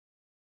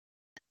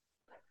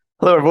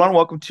Hello, everyone.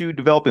 Welcome to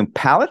Developing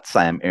Palettes.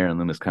 I am Aaron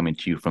Loomis coming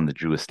to you from the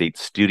Drew Estate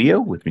Studio.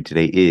 With me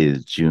today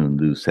is June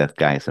Lou, Seth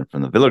Geisen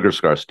from the Villiger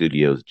Scar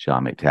Studios,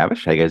 John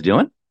McTavish. How you guys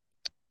doing?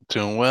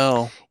 Doing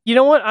well. You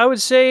know what? I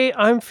would say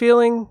I'm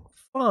feeling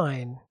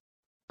fine.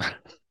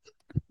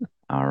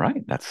 All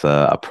right, that's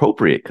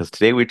appropriate because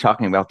today we're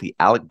talking about the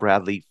Alec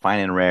Bradley Fine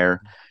and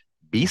Rare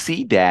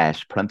BC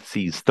dash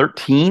parentheses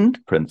 13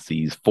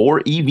 parentheses 4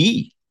 EV.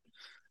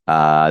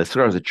 This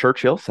cigar is a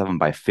Churchill 7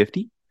 by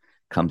 50.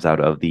 Comes out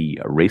of the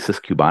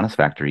Racist Cubanas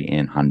factory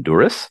in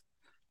Honduras.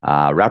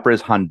 Wrapper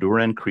is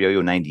Honduran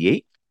Criollo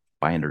 98.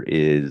 Binder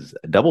is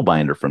a double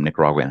binder from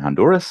Nicaragua and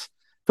Honduras.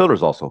 Filter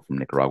is also from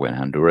Nicaragua and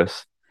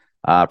Honduras.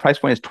 Price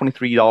point is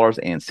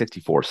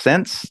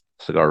 $23.64.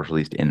 Cigar was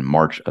released in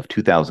March of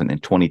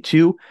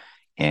 2022.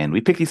 And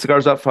we picked these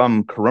cigars up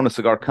from Corona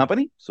Cigar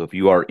Company. So if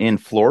you are in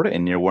Florida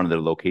and near one of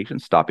their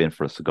locations, stop in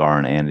for a cigar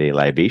and a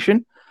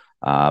libation.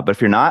 But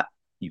if you're not,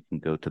 you can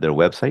go to their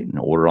website and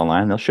order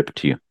online. They'll ship it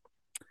to you.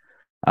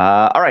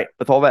 All right.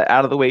 With all that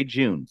out of the way,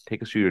 June,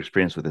 take us through your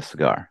experience with this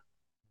cigar.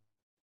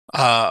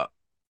 Uh,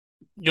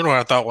 you know what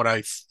I thought when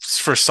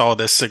first saw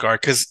this cigar?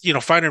 Because,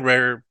 Fine and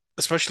Rare,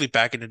 especially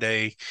back in the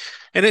day,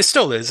 and it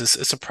still is,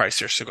 it's a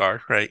pricier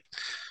cigar, right?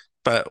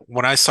 But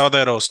when I saw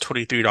that it was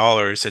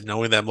 $23 and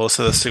knowing that most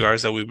of the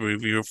cigars that we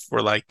review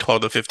were like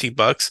 12 to 15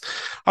 bucks,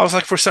 I was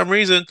like, for some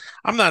reason,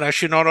 I'm not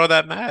actually not all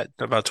that mad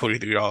about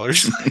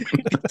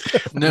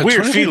 $23. No,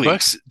 Weird 23 feeling.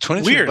 bucks,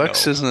 23 Weird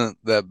bucks though. isn't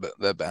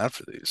that bad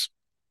for these.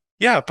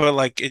 Yeah, but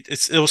like it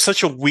was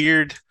such a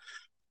weird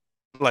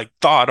like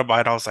thought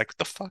about it. I was like,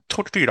 the fuck,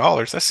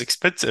 $23? That's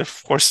expensive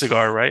for a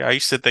cigar, right? I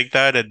used to think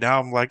that, and now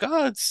I'm like,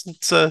 oh,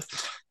 it's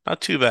not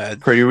too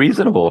bad. Pretty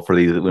reasonable for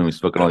these when we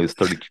smoking all these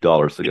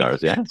 $32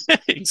 cigars, yeah?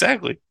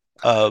 Exactly.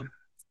 Um,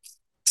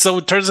 so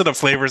in terms of the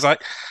flavors, I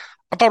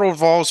thought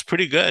overall it was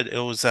pretty good.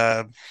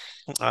 Uh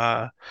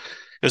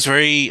it was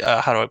very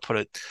how do I put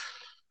it?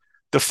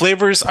 The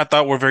flavors I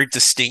thought were very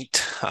distinct,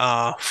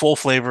 full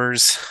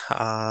flavors.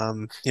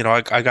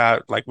 I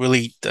got like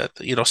really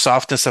the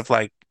softness of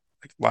like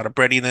a lot of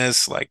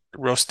breadiness, like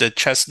roasted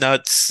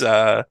chestnuts.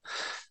 It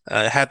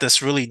had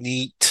this really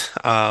neat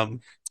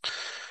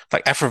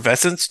like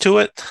effervescence to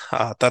it.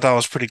 Thought that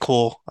was pretty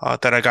cool.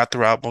 That I got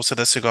throughout most of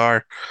the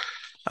cigar.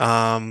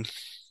 Um,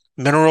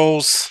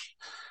 Minerals.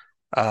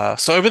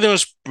 So everything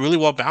was really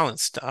well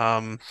balanced.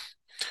 Yeah,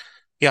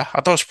 I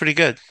thought it was pretty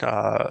good.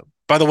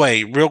 By the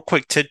way, real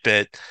quick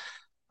tidbit.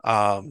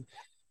 Um,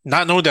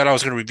 Not knowing that I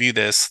was going to review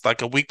this,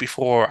 like a week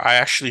before, I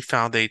actually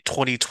found a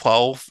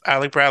 2012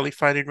 Alec Bradley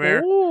Fighting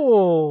Rare.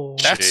 Oh,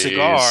 That Jeez.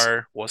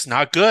 cigar was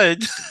not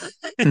good.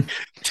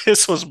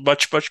 This was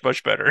much, much,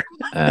 much better.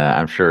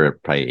 I'm sure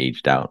it probably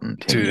aged out in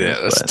 10 Dude, yeah,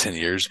 years, that's but 10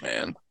 years,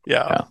 man.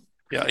 Yeah. yeah.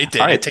 Yeah, it All did. It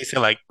right. tasted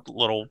like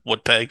little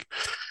wood peg.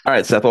 All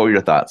right, Seth, what were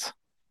your thoughts?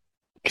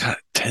 God,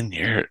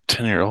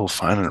 10-year-old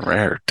fine and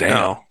rare. Damn.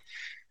 No.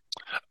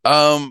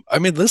 I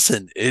mean,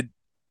 listen, it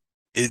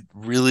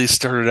really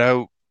started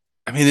out.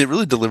 I mean, it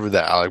really delivered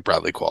that Alec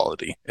Bradley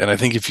quality. And I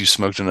think if you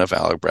smoked enough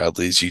Alec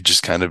Bradleys, you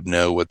just kind of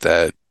know what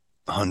that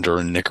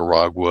Honduran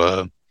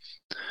Nicaragua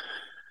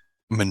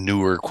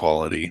manure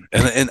quality.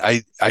 And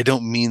I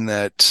don't mean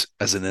that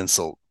as an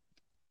insult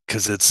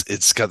because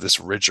it's got this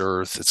rich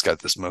earth, it's got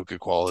this mocha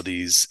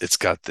qualities, it's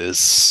got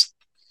this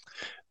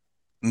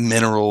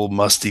mineral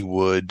musty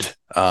wood,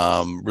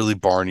 really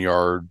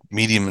barnyard,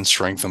 medium in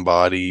strength and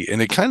body,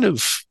 and it kind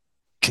of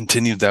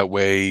continued that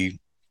way,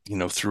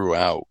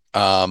 throughout.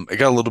 It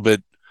got a little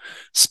bit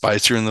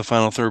spicier in the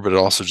final third, but it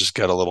also just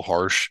got a little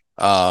harsh.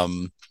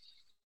 Body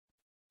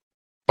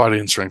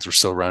and strength were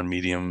still around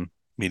medium.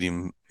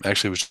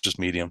 Actually, it was just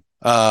medium.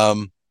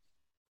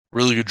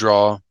 Really good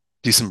draw,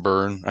 decent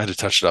burn. I had to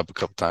touch it up a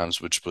couple times,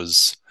 which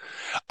was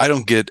I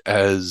don't get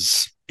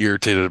as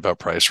irritated about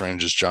price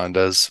range as John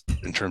does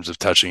in terms of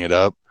touching it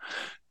up.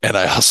 And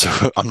I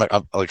also,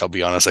 I'll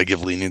be honest, I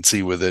give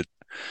leniency with it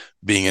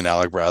being an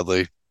Alec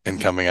Bradley and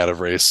coming out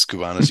of race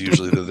Cubanas.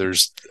 Usually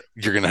that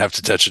you're going to have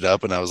to touch it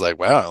up. And I was like,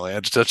 wow, I only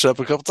had to touch it up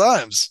a couple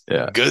times.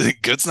 Yeah.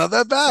 Good's not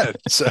that bad.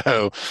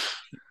 So,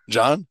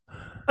 John,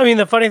 I mean,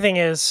 the funny thing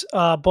is,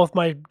 both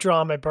my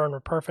draw and my burn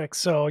were perfect.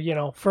 So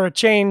for a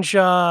change,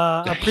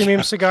 a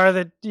premium cigar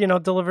that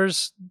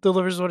delivers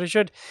what it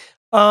should.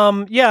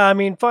 Yeah, I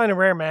mean, fine and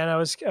rare, man. I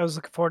was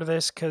looking forward to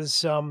this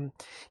because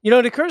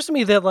it occurs to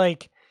me that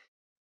like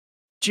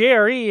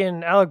JRE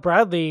and Alec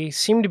Bradley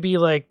seem to be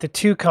like the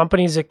two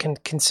companies that can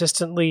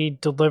consistently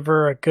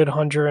deliver a good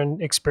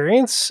Honduran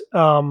experience.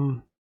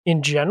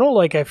 In general,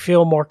 like I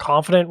feel more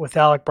confident with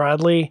Alec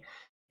Bradley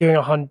doing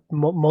a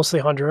mostly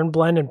Honduran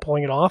blend and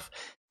pulling it off.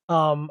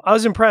 I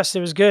was impressed.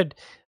 It was good.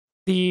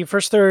 The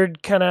first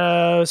third kind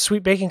of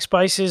sweet baking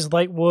spices,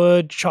 light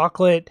wood,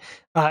 chocolate,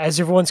 as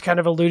everyone's kind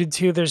of alluded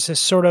to, there's this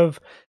sort of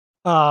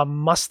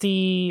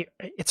musty.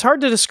 It's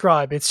hard to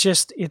describe.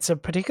 It's a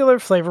particular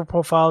flavor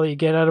profile that you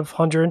get out of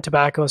Honduran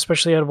tobacco,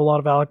 especially out of a lot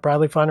of Alec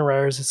Bradley fine and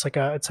rares. It's like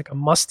a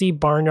musty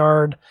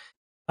barnyard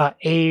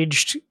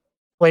aged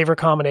flavor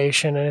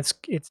combination, and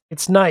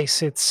it's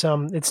nice.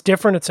 It's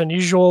different. It's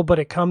unusual, but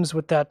it comes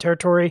with that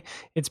territory.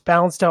 It's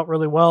balanced out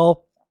really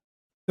well.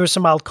 There was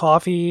some mild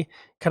coffee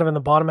kind of in the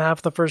bottom half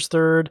of the first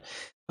third.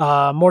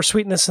 More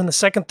sweetness in the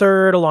second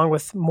third, along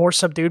with more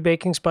subdued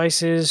baking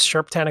spices,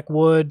 sharp tannic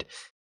wood.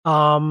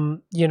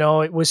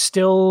 It was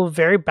still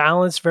very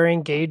balanced, very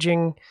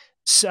engaging,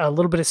 a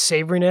little bit of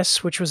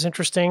savoriness, which was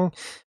interesting.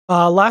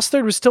 Last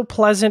third was still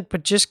pleasant,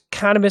 but just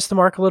kind of missed the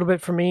mark a little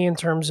bit for me in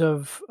terms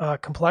of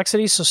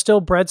complexity. So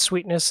still bread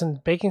sweetness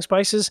and baking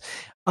spices,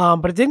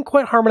 but it didn't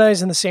quite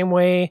harmonize in the same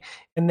way.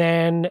 And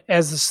then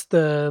as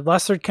the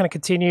last third kind of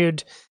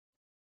continued,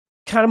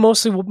 kind of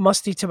mostly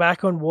musty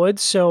tobacco and wood,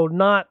 so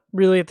not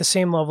really at the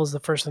same level as the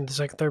first and the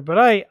second third. But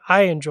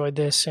I enjoyed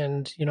this,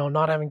 and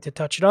not having to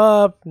touch it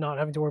up, not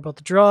having to worry about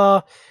the draw,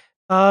 it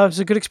was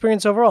a good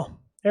experience overall.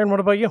 Aaron, what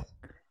about you?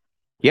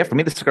 Yeah, for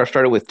me, the cigar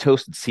started with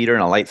toasted cedar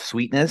and a light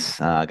sweetness.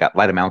 Got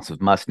light amounts of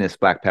mustiness,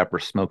 black pepper,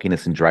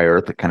 smokiness, and dry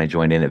earth that kind of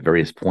joined in at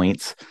various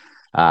points.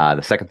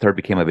 The second third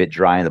became a bit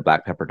dry, and the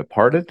black pepper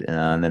departed,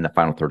 and then the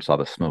final third saw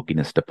the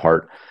smokiness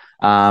depart.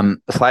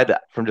 Aside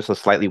from just a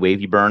slightly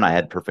wavy burn, I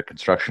had perfect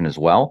construction as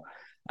well.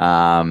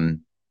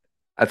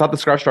 I thought the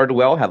cigar started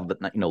well, had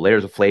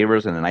layers of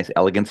flavors and a nice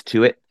elegance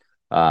to it.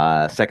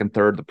 Second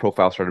third, the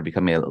profile started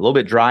becoming a little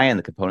bit dry, and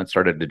the components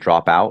started to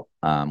drop out,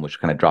 which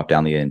kind of dropped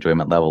down the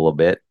enjoyment level a little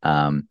bit.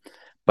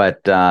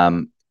 But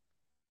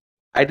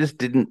I just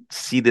didn't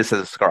see this as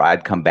a cigar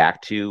I'd come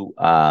back to.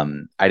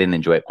 I didn't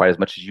enjoy it quite as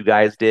much as you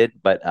guys did,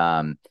 but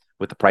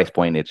with the price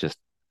point, it's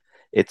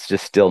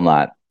just still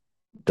not,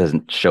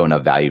 doesn't show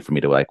enough value for me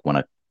to want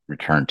to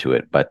return to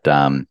it. But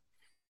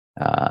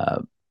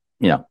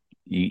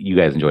you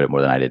guys enjoyed it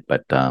more than I did,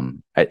 but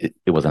it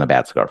wasn't a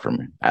bad cigar for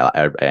me.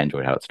 I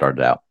enjoyed how it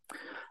started out.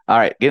 All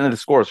right, getting into the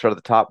scores, start at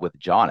the top with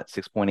John at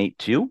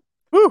 6.82.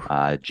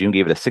 June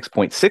gave it a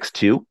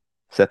 6.62.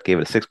 Seth gave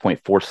it a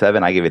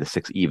 6.47. I gave it a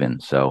 6 even.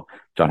 So,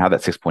 John, how'd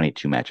that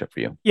 6.82 match up for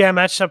you? Yeah,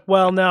 matched up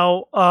well.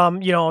 Now,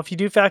 if you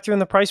do factor in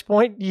the price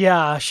point,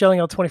 yeah, shelling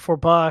out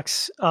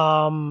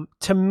 $24.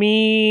 To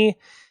me,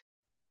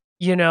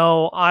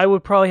 I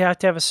would probably have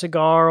to have a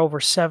cigar over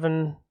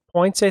 7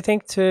 points, I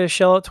think, to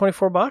shell out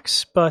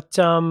 $24. But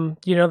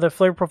the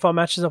flavor profile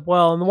matches up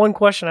well. And the one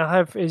question I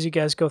have as you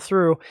guys go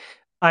through,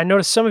 I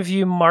noticed some of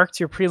you marked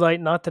your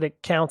pre-light, not that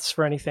it counts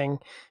for anything,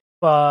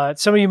 but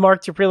some of you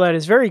marked your pre-light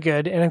as very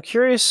good, and I'm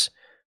curious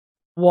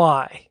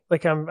why.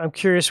 Like, I'm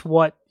curious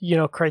what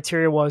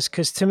criteria was,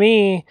 because to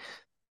me,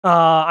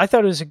 I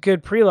thought it was a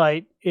good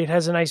pre-light. It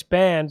has a nice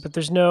band, but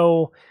there's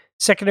no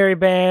secondary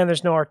band,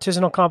 there's no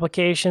artisanal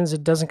complications.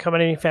 It doesn't come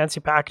in any fancy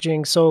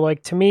packaging. So,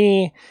 like, to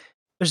me,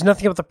 there's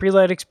nothing about the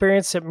pre-light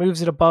experience that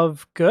moves it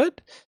above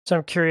good. So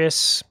I'm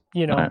curious.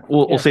 Right.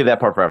 We'll save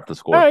that part for after the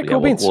score. All right, cool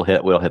beans.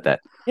 We'll hit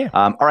that. Yeah.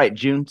 All right,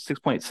 June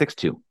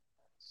 6.62.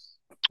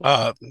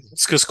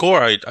 It's a good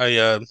score.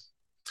 I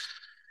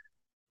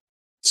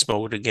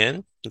smoked it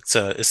again.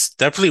 It's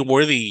definitely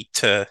worthy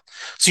to.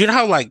 So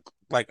how like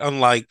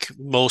unlike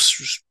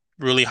most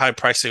really high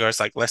price cigars,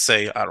 like let's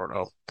say I don't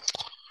know,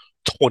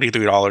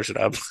 $23 and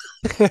up.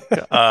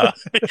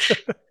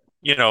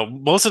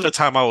 Most of the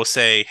time I will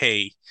say,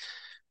 hey,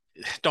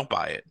 don't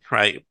buy it,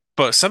 right?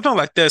 But something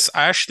like this,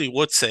 I actually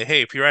would say,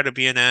 hey, if you're at a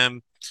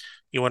B&M,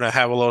 you want to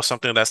have a little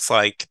something that's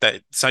like that,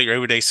 it's not your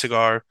everyday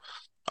cigar,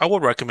 I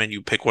would recommend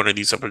you pick one of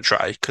these up and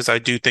try, because I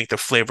do think the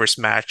flavors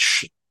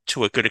match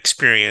to a good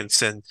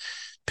experience, and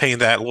paying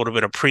that little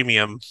bit of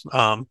premium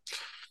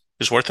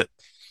is worth it.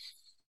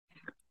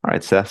 All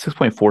right, Seth,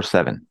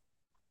 6.47.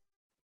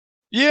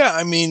 Yeah,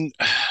 I mean,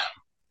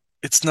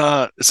 it's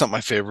not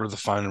my favorite of the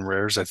fine and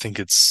rares. I think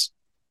it's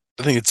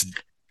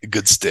a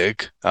good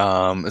stick.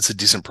 It's a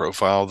decent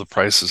profile. The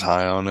price is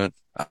high on it.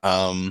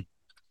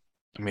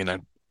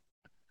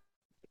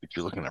 If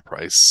you're looking at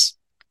price,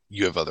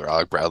 you have other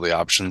Alec Bradley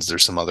options.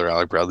 There's some other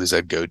Alec Bradleys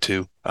I'd go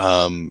to.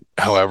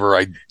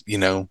 However,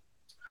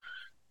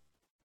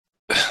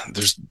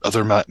 there's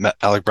other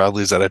Alec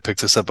Bradleys that I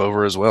picked this up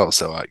over as well.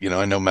 So I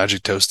know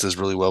Magic Toast does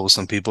really well with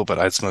some people, but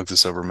I'd smoke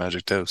this over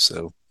Magic Toast.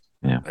 So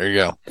yeah, there you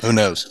go. Who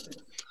knows?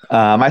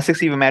 My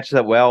 6 even matches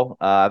up well.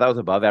 That was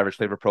above average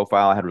flavor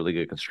profile. I had really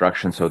good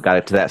construction, so it got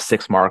it to that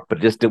 6 mark,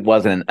 but it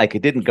wasn't like,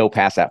 it didn't go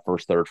past that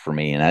first third for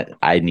me, and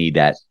I need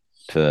that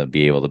to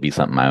be able to be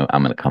something I'm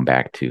going to come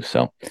back to.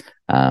 So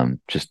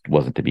just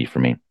wasn't to be for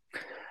me.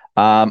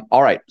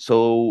 All right,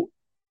 so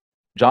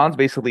John's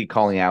basically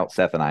calling out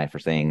Seth and I for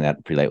saying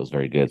that pre-light was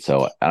very good.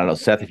 So I don't know,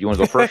 Seth, if you want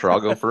to go first, or I'll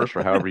go first,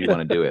 or however you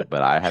want to do it.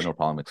 But I have no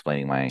problem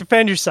explaining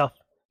defend yourself.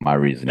 My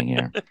reasoning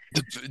here.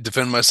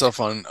 Defend myself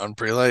on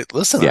pre-light.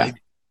 Listen, yeah.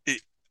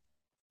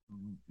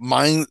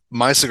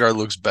 My cigar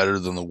looks better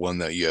than the one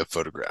that you have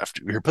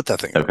photographed. Here, put that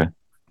thing up.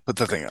 Put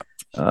that thing up.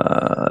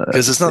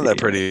 Because it's not that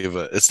pretty of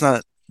a. It's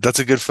not. That's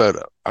a good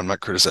photo. I'm not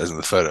criticizing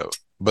the photo,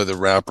 but the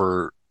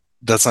wrapper.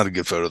 That's not a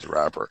good photo of the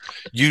wrapper.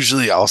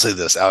 Usually, I'll say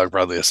this: Alec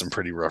Bradley has some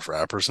pretty rough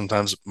wrappers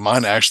sometimes.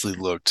 Mine actually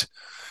looked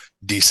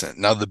decent.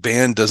 Now the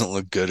band doesn't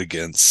look good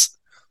against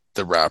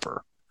the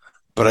wrapper,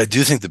 but I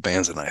do think the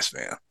band's a nice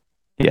band.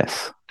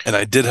 Yes, and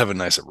I did have a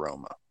nice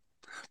aroma,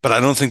 but I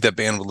don't think that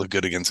band would look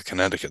good against a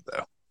Connecticut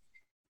though.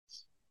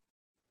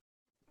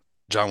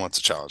 John wants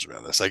to challenge me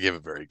on this. I gave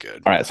it very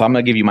good. All right, so I'm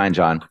going to give you mine,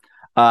 John.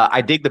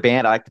 I dig the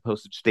band. I like the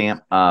postage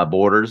stamp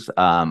borders.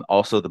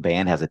 Also, the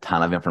band has a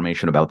ton of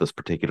information about this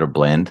particular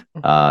blend.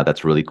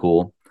 That's really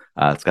cool.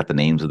 It's got the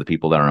names of the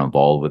people that are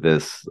involved with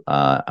this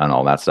and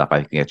all that stuff. I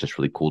think it's just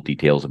really cool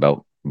details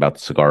about the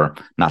cigar.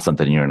 Not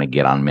something you're going to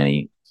get on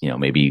many,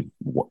 maybe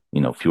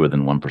fewer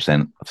than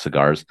 1% of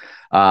cigars.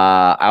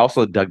 I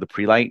also dug the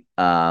pre-light.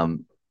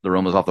 The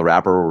aromas off the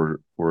wrapper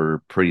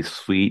were pretty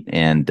sweet,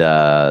 and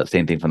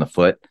same thing from the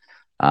foot.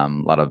 A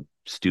lot of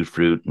stewed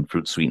fruit and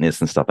fruit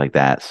sweetness and stuff like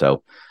that.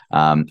 So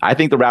I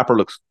think the wrapper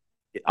looks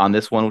on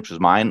this one, which is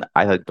mine.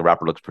 I think the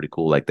wrapper looks pretty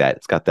cool like that.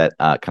 It's got that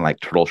kind of like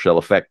turtle shell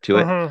effect to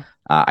it.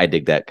 I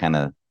dig that kind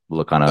of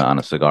look on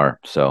a cigar.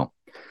 So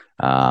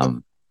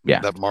yeah,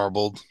 that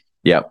marbled.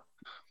 Yep.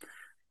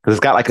 Because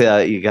it's got like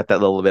you got that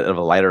little bit of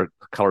a lighter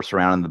color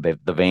surrounding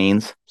the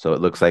veins, so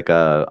it looks like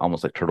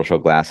almost like turtle shell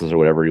glasses or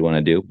whatever you want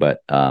to do. But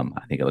I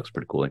think it looks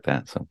pretty cool like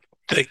that. So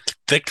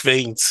thick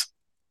veins,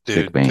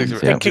 dude. Thick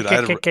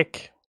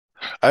veins.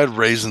 I had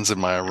raisins in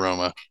my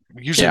aroma.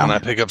 Usually, when I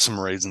pick up some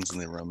raisins in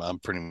the aroma, I'm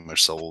pretty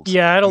much sold.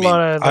 Yeah, I had a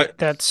lot of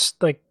that's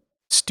like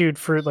stewed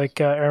fruit,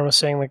 like Aaron was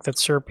saying, like that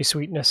syrupy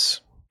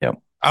sweetness. Yep.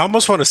 I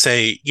almost want to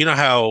say,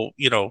 how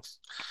the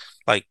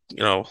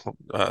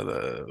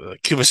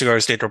Cuban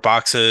cigars date their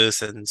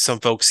boxes, and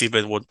some folks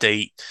even will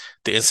date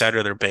the inside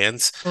of their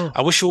bands.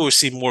 I wish we would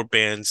see more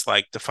bands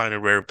like the fine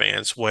and rare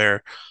bands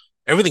where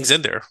everything's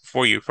in there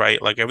for you,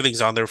 right? Like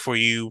everything's on there for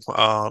you,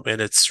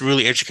 and it's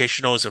really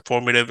educational, it's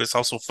informative, it's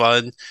also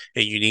fun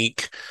and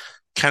unique.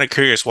 Kind of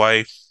curious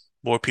why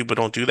more people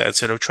don't do that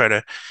instead of trying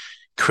to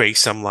create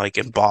some like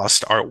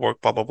embossed artwork,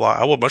 blah blah blah.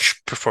 I would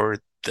much prefer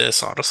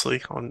this,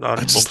 honestly, on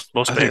most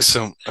bands.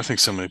 I think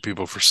so many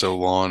people for so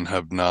long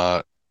have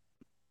not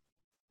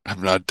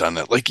done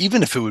it. Like,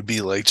 even if it would be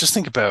like, just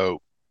think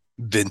about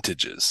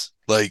vintages.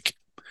 Like,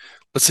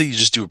 let's say you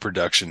just do a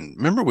production.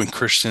 Remember when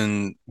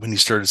Christian, when he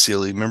started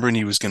CLE, remember when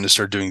he was going to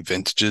start doing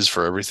vintages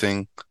for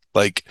everything?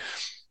 Like,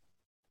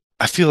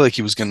 I feel like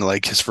he was going to,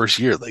 like, his first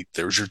year, like,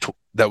 there was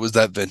that was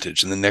that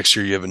vintage, and the next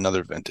year you have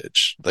another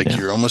vintage. Like,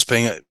 you're almost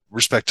paying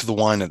respect to the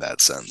wine in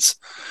that sense.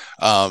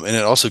 And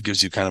it also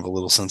gives you kind of a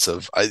little sense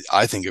of,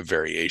 I think, of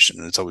variation,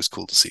 and it's always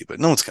cool to see, but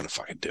no one's going to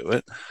fucking do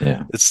it.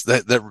 Yeah. It's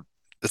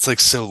it's like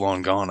so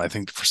long gone. I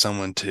think for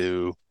someone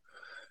to,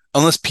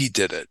 unless Pete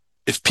did it,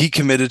 if Pete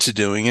committed to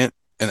doing it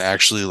and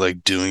actually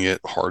like doing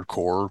it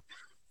hardcore,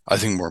 I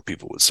think more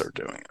people would start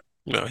doing it.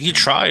 Yeah, he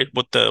tried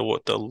with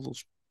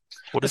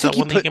what is that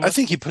one name? I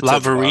think he put La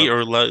Verite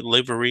or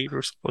Le Verite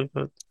or something like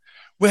that.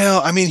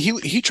 Well, I mean,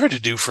 he tried to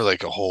do for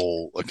like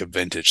a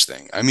vintage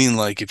thing. I mean,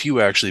 like, if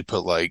you actually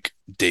put like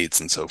dates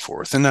and so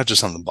forth, and not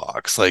just on the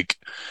box, like,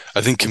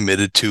 I think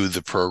committed to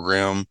the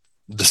program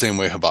the same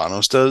way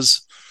Habanos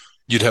does,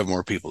 you'd have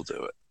more people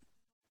do it.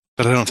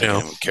 But I don't think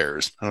anyone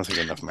cares. I don't think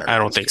enough Americans. I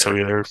don't think so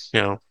either.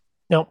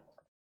 Nope.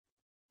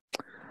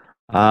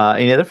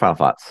 Any other final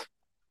thoughts?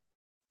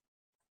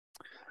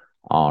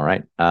 All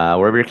right.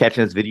 Wherever you're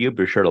catching this video,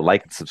 be sure to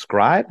like and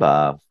subscribe.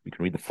 You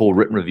can read the full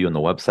written review on the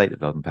website at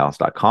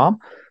velvetandpalace.com.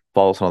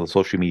 Follow us on all the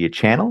social media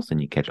channels,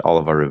 and you catch all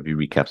of our review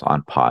recaps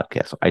on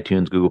podcasts, so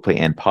iTunes, Google Play,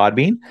 and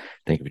Podbean.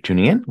 Thank you for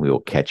tuning in. We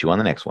will catch you on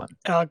the next one.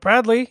 Alec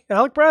Bradley,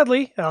 Alec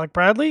Bradley, Alec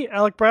Bradley,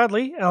 Alec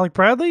Bradley, Alec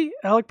Bradley,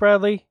 Alec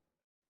Bradley,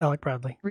 Alec Bradley.